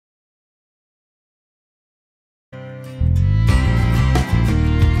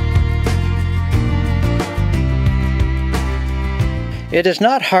It is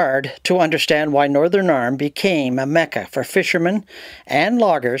not hard to understand why Northern Arm became a mecca for fishermen and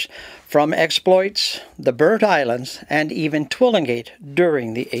loggers from exploits, the Burnt Islands, and even Twillingate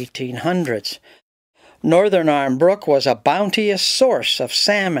during the 1800s. Northern Arm Brook was a bounteous source of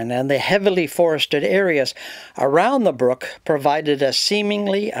salmon, and the heavily forested areas around the brook provided a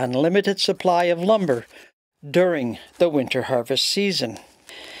seemingly unlimited supply of lumber during the winter harvest season.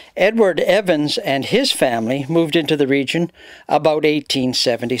 Edward Evans and his family moved into the region about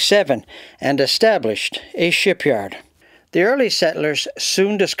 1877 and established a shipyard. The early settlers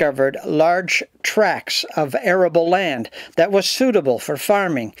soon discovered large tracts of arable land that was suitable for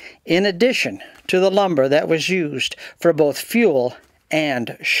farming, in addition to the lumber that was used for both fuel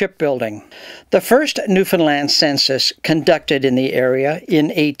and shipbuilding. The first Newfoundland census conducted in the area in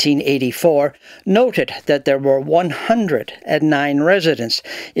 1884 noted that there were 109 residents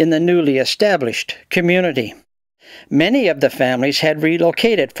in the newly established community. Many of the families had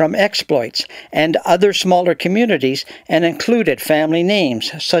relocated from exploits and other smaller communities and included family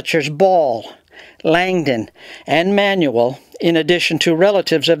names such as Ball, Langdon, and Manuel, in addition to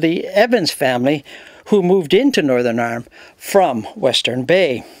relatives of the Evans family who moved into Northern Arm from Western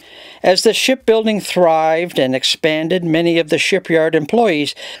Bay. As the shipbuilding thrived and expanded, many of the shipyard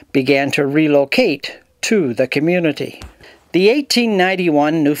employees began to relocate to the community. The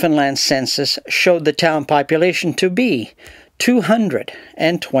 1891 Newfoundland census showed the town population to be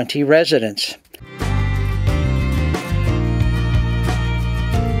 220 residents.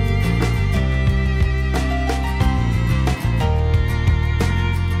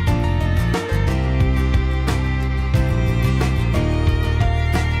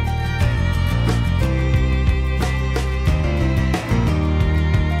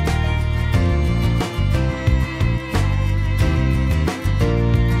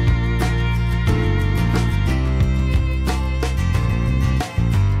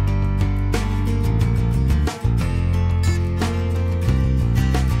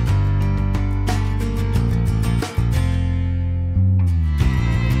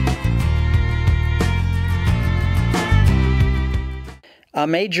 A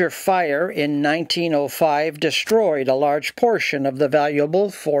major fire in 1905 destroyed a large portion of the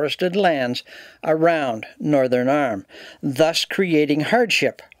valuable forested lands around Northern Arm, thus creating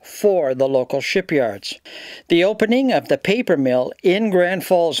hardship for the local shipyards. The opening of the paper mill in Grand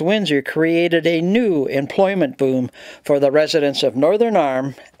Falls, Windsor created a new employment boom for the residents of Northern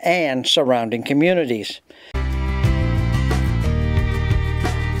Arm and surrounding communities.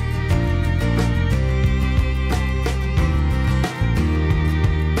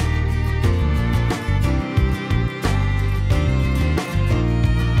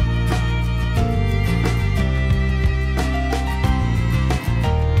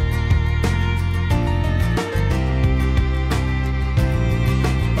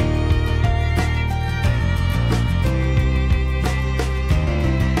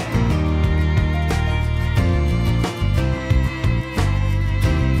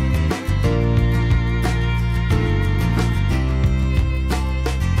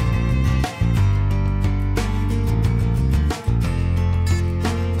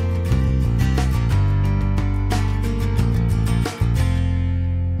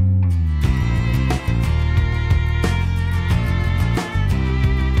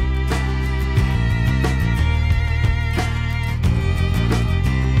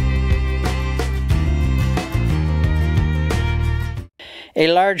 A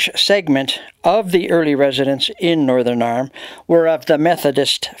large segment of the early residents in Northern Arm were of the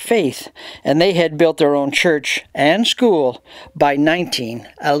Methodist faith, and they had built their own church and school by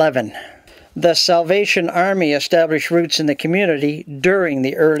 1911. The Salvation Army established roots in the community during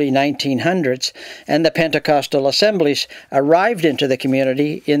the early 1900s, and the Pentecostal assemblies arrived into the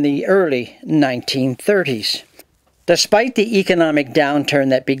community in the early 1930s. Despite the economic downturn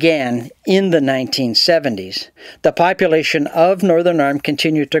that began in the 1970s, the population of Northern Arm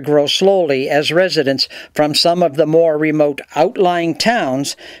continued to grow slowly as residents from some of the more remote outlying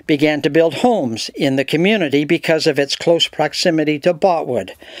towns began to build homes in the community because of its close proximity to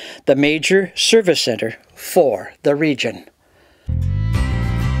Botwood, the major service center for the region.